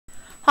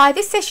Hi,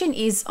 this session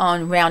is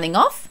on rounding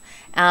off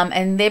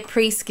and they're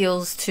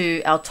pre-skills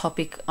to our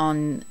topic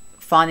on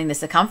finding the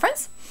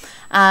circumference.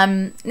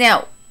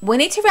 Now, we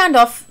need to round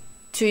off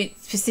to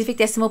specific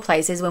decimal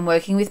places when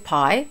working with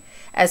pi,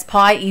 as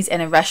pi is an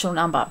irrational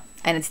number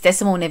and its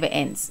decimal never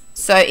ends.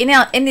 So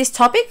in this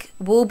topic,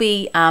 we'll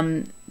be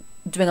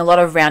doing a lot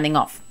of rounding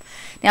off.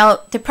 Now,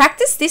 to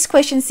practice, this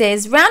question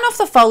says, round off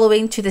the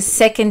following to the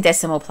second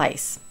decimal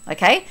place.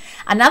 Okay,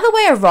 another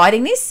way of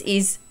writing this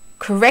is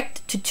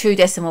correct to 2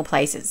 decimal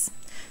places.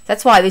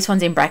 That's why this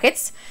one's in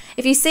brackets.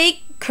 If you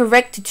see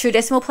correct to 2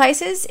 decimal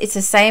places, it's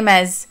the same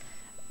as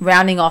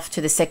rounding off to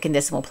the second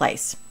decimal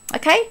place.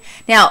 Okay,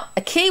 now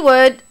a key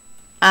word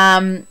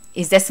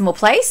is decimal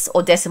place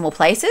or decimal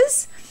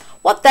places.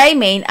 What they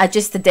mean are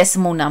just the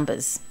decimal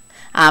numbers.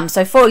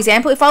 So for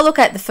example, if I look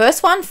at the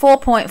first one,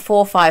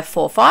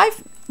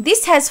 4.4545,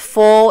 this has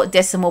 4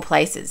 decimal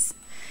places.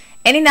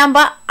 Any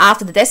number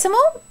after the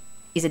decimal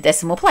is a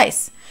decimal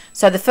place.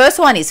 So the first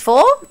one is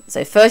 4,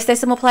 so first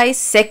decimal place,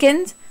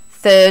 second,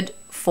 third,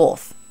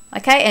 fourth.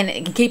 Okay, and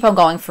it can keep on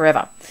going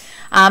forever.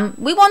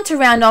 We want to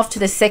round off to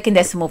the second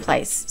decimal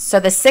place. So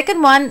the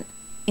second one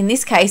in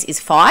this case is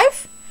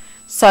 5.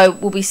 So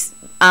we'll be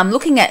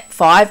looking at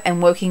 5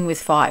 and working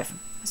with 5.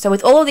 So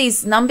with all of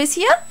these numbers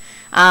here,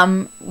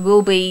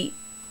 we'll be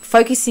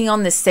focusing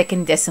on the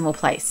second decimal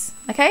place.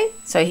 Okay,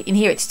 so in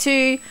here it's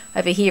 2,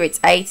 over here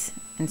it's 8,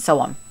 and so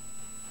on.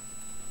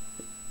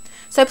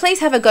 So please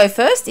have a go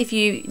first if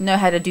you know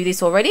how to do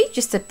this already,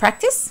 just to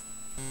practice.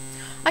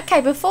 Okay,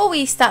 before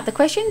we start the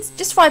questions,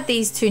 just write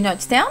these 2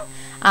 notes down.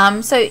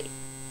 And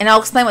I'll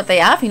explain what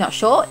they are if you're not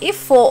sure. If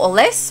 4 or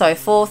less, so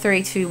 4,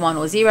 3, 2, 1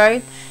 or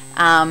 0,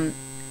 the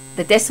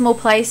decimal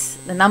place,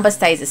 the number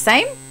stays the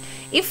same.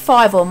 If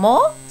 5 or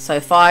more, so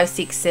 5,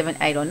 6, 7,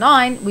 8 or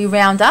 9, we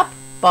round up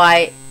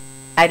by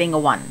adding a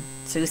 1.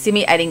 So you'll see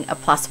me adding a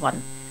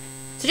 +1.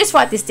 So just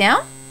write this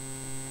down.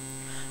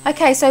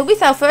 Okay, so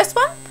with our first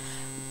one,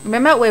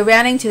 remember we're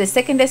rounding to the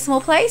second decimal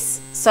place.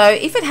 So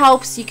if it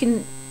helps, you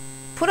can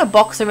put a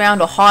box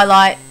around or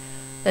highlight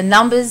the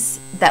numbers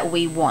that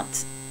we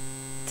want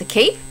to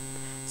keep.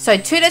 So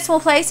 2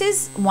 decimal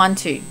places, 1,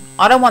 2.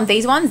 I don't want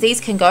these ones,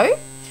 these can go.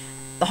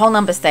 The whole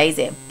number stays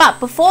there. But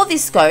before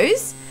this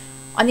goes,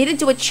 I need to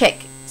do a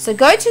check. So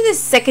go to the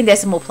second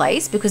decimal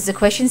place, because the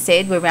question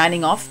said we're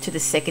rounding off to the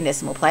second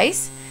decimal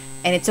place,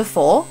 and it's a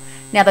 4.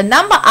 Now the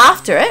number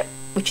after it,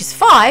 which is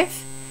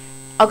 5,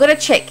 I've got to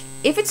check.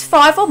 If it's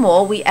 5 or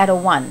more, we add a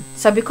 1.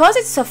 So because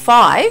it's a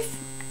 5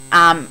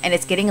 and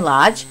it's getting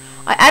large,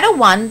 I add a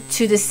 1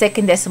 to the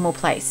second decimal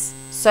place.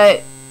 So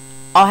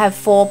I'll have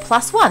 4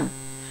 plus 1.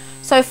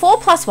 So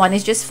 4 plus 1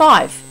 is just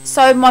 5.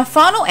 So my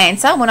final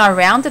answer, when I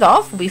round it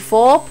off, will be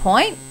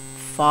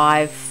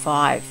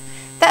 4.55.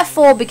 That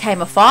 4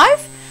 became a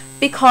 5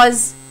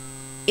 because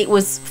it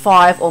was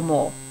 5 or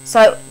more.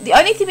 So the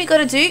only thing we got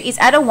to do is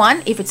add a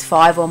 1 if it's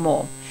 5 or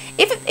more.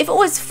 If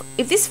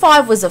this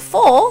 5 was a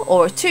 4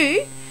 or a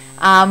 2,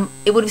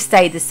 it would have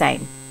stayed the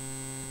same.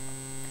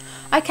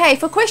 Okay,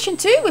 for question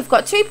 2, we've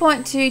got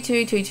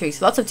 2.2222,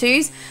 so lots of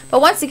 2's.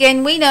 But once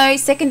again, we know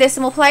second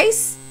decimal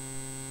place,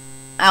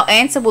 our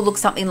answer will look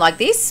something like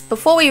this.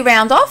 Before we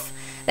round off,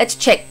 let's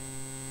check.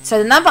 So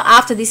the number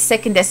after this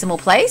second decimal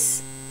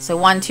place, so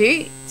 1,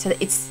 2, so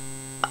it's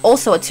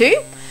also a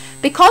 2.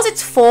 Because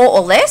it's 4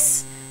 or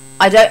less,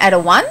 I don't add a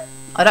 1.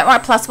 I don't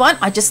write +1,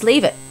 I just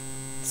leave it.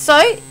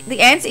 So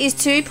the answer is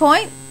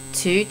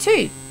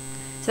 2.22.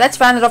 So that's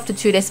rounded off to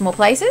 2 decimal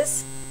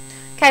places.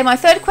 Okay, my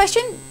third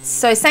question,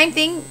 so same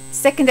thing,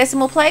 second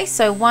decimal place,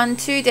 so 1,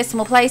 2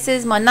 decimal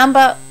places. My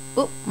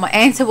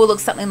answer will look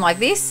something like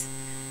this.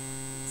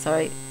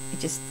 Sorry, it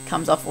just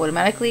comes off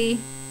automatically.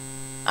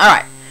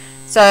 Alright,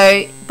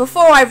 so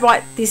before I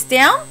write this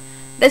down,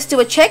 let's do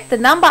a check. The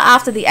number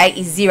after the 8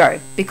 is 0.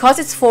 Because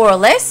it's 4 or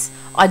less,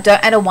 I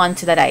don't add a 1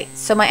 to that 8.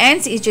 So my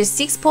answer is just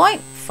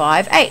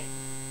 6.58.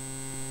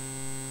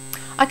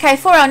 Okay,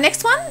 for our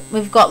next one,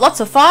 we've got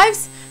lots of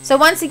 5's. So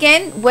once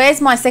again,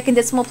 where's my second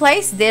decimal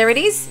place? There it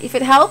is. If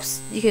it helps,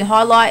 you can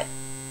highlight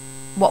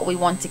what we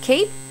want to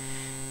keep.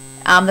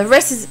 The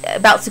rest is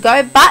about to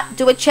go, but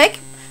do a check.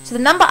 So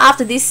the number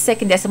after this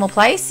second decimal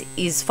place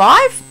is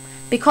 5.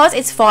 Because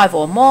it's 5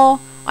 or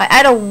more, I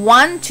add a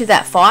 1 to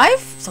that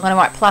 5. So I'm going to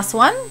write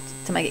 +1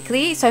 to make it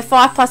clear. So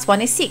 5 plus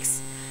 1 is 6.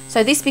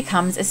 So this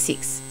becomes a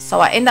 6.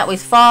 So I end up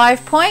with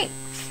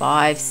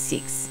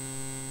 5.56.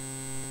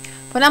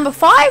 For number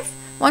 5,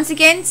 once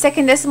again,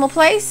 second decimal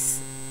place.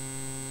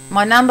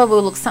 My number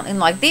will look something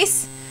like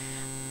this.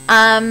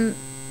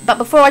 But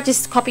before I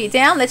just copy it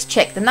down, let's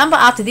check. The number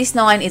after this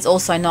 9 is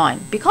also 9.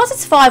 Because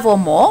it's 5 or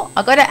more,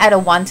 I've got to add a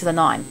 1 to the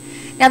 9.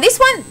 Now this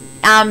one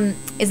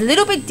is a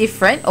little bit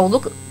different, or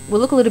will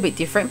look a little bit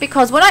different,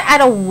 because when I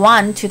add a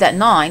 1 to that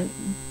 9,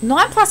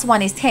 9 plus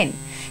 1 is 10.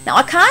 Now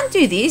I can't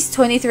do this,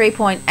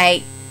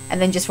 23.8,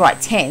 and then just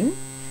write 10.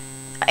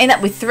 I end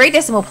up with 3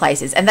 decimal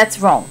places, and that's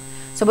wrong.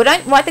 So we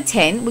don't write the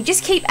 10, we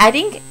just keep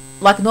adding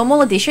like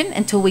normal addition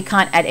until we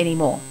can't add any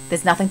more.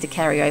 There's nothing to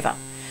carry over.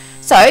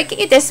 So get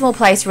your decimal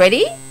place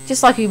ready,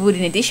 just like you would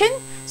in addition.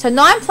 So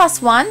 9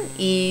 plus 1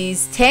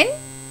 is 10.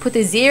 put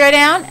the 0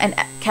 down and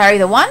carry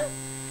the 1.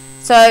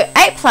 So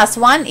 8 plus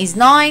 1 is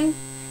 9.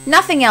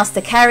 Nothing else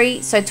to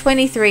carry, so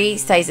 23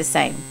 stays the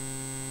same.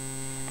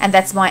 And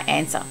that's my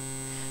answer.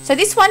 So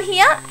this one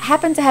here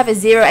happened to have a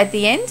 0 at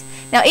the end.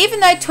 Now even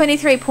though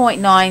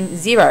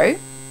 23.90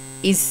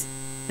 is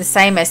the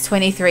same as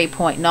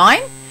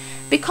 23.9,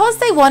 because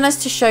they want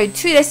us to show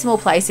 2 decimal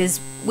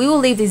places, we will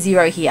leave the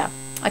 0 here.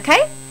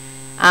 Okay?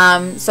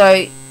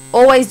 So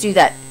always do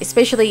that,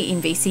 especially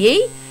in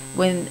VCE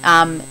when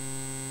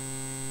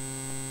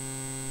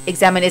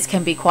examiners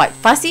can be quite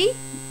fussy.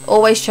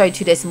 Always show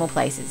 2 decimal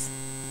places.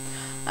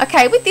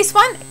 Okay, with this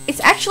one, it's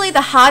actually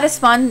the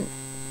hardest one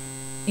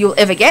you'll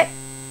ever get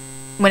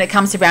when it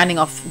comes to rounding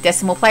off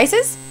decimal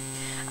places.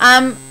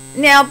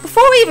 Now,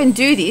 before we even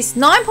do this,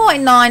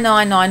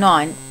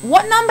 9.9999,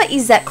 what number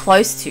is that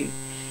close to?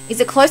 Is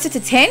it closer to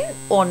 10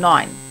 or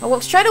 9?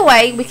 Well, straight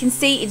away, we can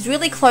see it's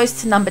really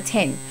close to number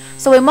 10.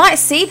 So we might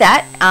see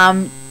that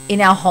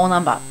in our whole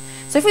number.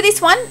 So for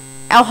this one,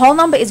 our whole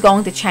number is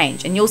going to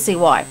change, and you'll see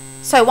why.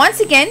 So once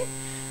again,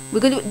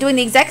 we're doing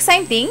the exact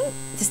same thing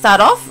to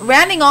start off,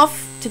 rounding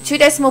off to 2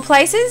 decimal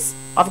places.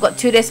 I've got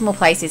 2 decimal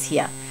places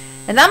here.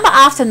 The number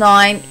after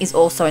 9 is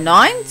also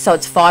 9, so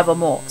it's 5 or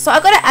more. So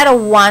I've got to add a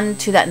 1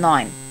 to that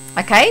 9.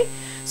 Okay,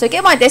 so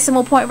get my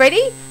decimal point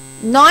ready.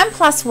 9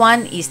 plus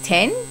 1 is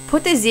 10.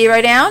 Put the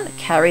 0 down,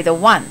 carry the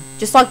 1.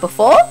 Just like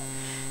before,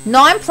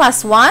 9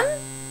 plus 1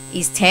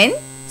 is 10.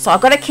 So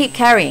I've got to keep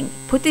carrying.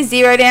 Put the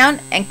 0 down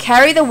and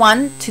carry the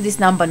 1 to this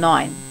number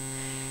 9.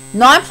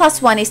 9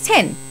 plus 1 is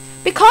 10.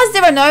 Because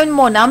there are no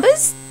more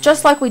numbers,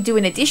 just like we do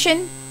in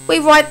addition, we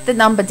write the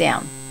number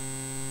down.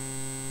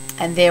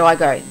 And there I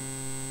go.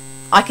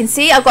 I can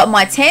see I've got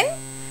my 10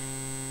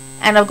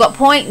 and I've got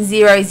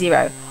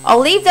 0.00. I'll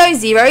leave those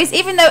zeros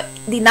even though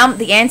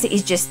the answer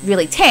is just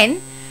really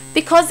 10,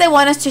 because they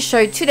want us to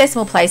show 2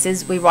 decimal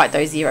places, we write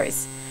those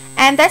zeros.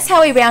 And that's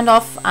how we round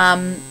off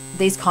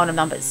these kind of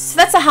numbers. So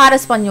that's the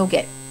hardest one you'll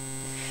get.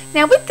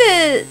 Now with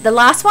the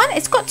last one,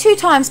 it's got 2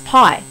 times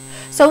pi.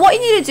 So what you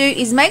need to do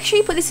is make sure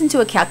you put this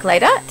into a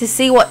calculator to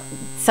see what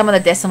some of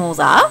the decimals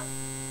are.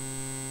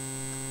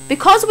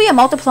 Because we are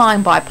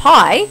multiplying by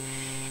pi,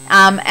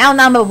 our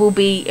number will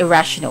be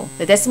irrational.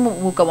 The decimal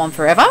will go on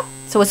forever.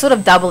 So we're sort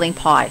of doubling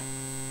pi.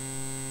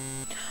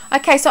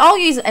 Okay, so I'll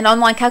use an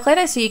online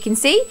calculator so you can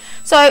see.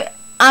 So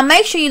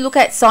make sure you look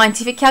at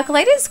scientific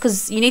calculators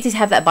because you need to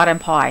have that button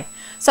pi.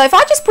 So if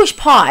I just push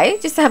pi,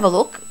 just to have a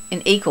look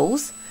in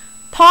equals,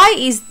 pi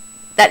is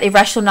that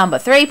irrational number,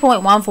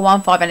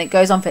 3.1415, and it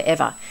goes on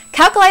forever.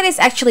 Calculators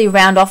actually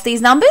round off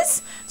these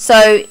numbers.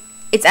 So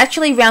it's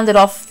actually rounded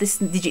off this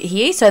digit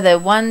here. So the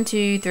 1,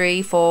 2,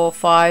 3, 4,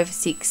 5,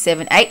 6,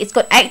 7, 8. It's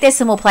got 8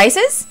 decimal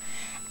places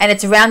and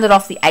it's rounded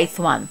off the 8th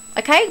one.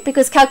 Okay,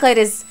 because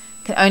calculators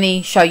can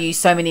only show you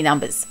so many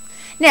numbers.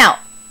 Now,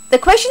 the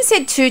question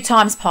said 2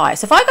 times pi.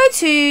 So if I go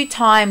 2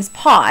 times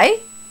pi,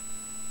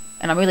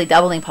 and I'm really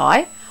doubling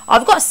pi,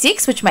 I've got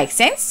 6, which makes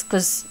sense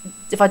because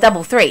if I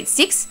double 3, it's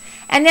 6.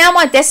 And now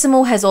my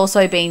decimal has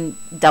also been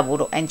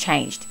doubled and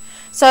changed.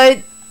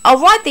 So I'll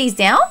write these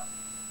down.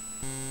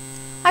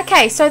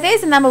 Okay, so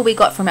there's the number we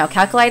got from our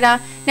calculator.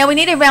 Now we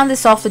need to round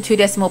this off to 2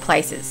 decimal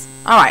places.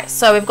 Alright,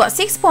 so we've got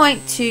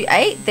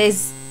 6.28.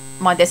 There's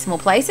my decimal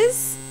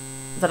places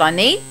that I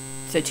need.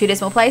 So 2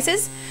 decimal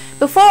places.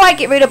 Before I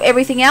get rid of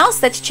everything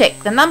else, let's check.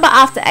 The number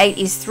after 8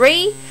 is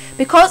 3.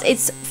 Because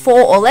it's 4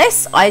 or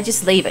less, I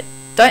just leave it.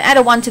 Don't add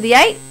a 1 to the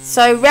 8.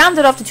 So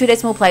rounded off to 2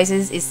 decimal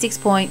places is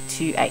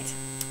 6.28.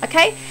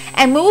 Okay,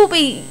 and we will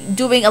be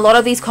doing a lot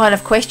of these kind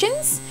of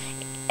questions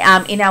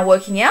in our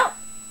working out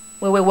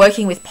where we're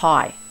working with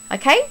pi.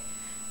 Okay,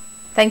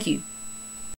 thank you.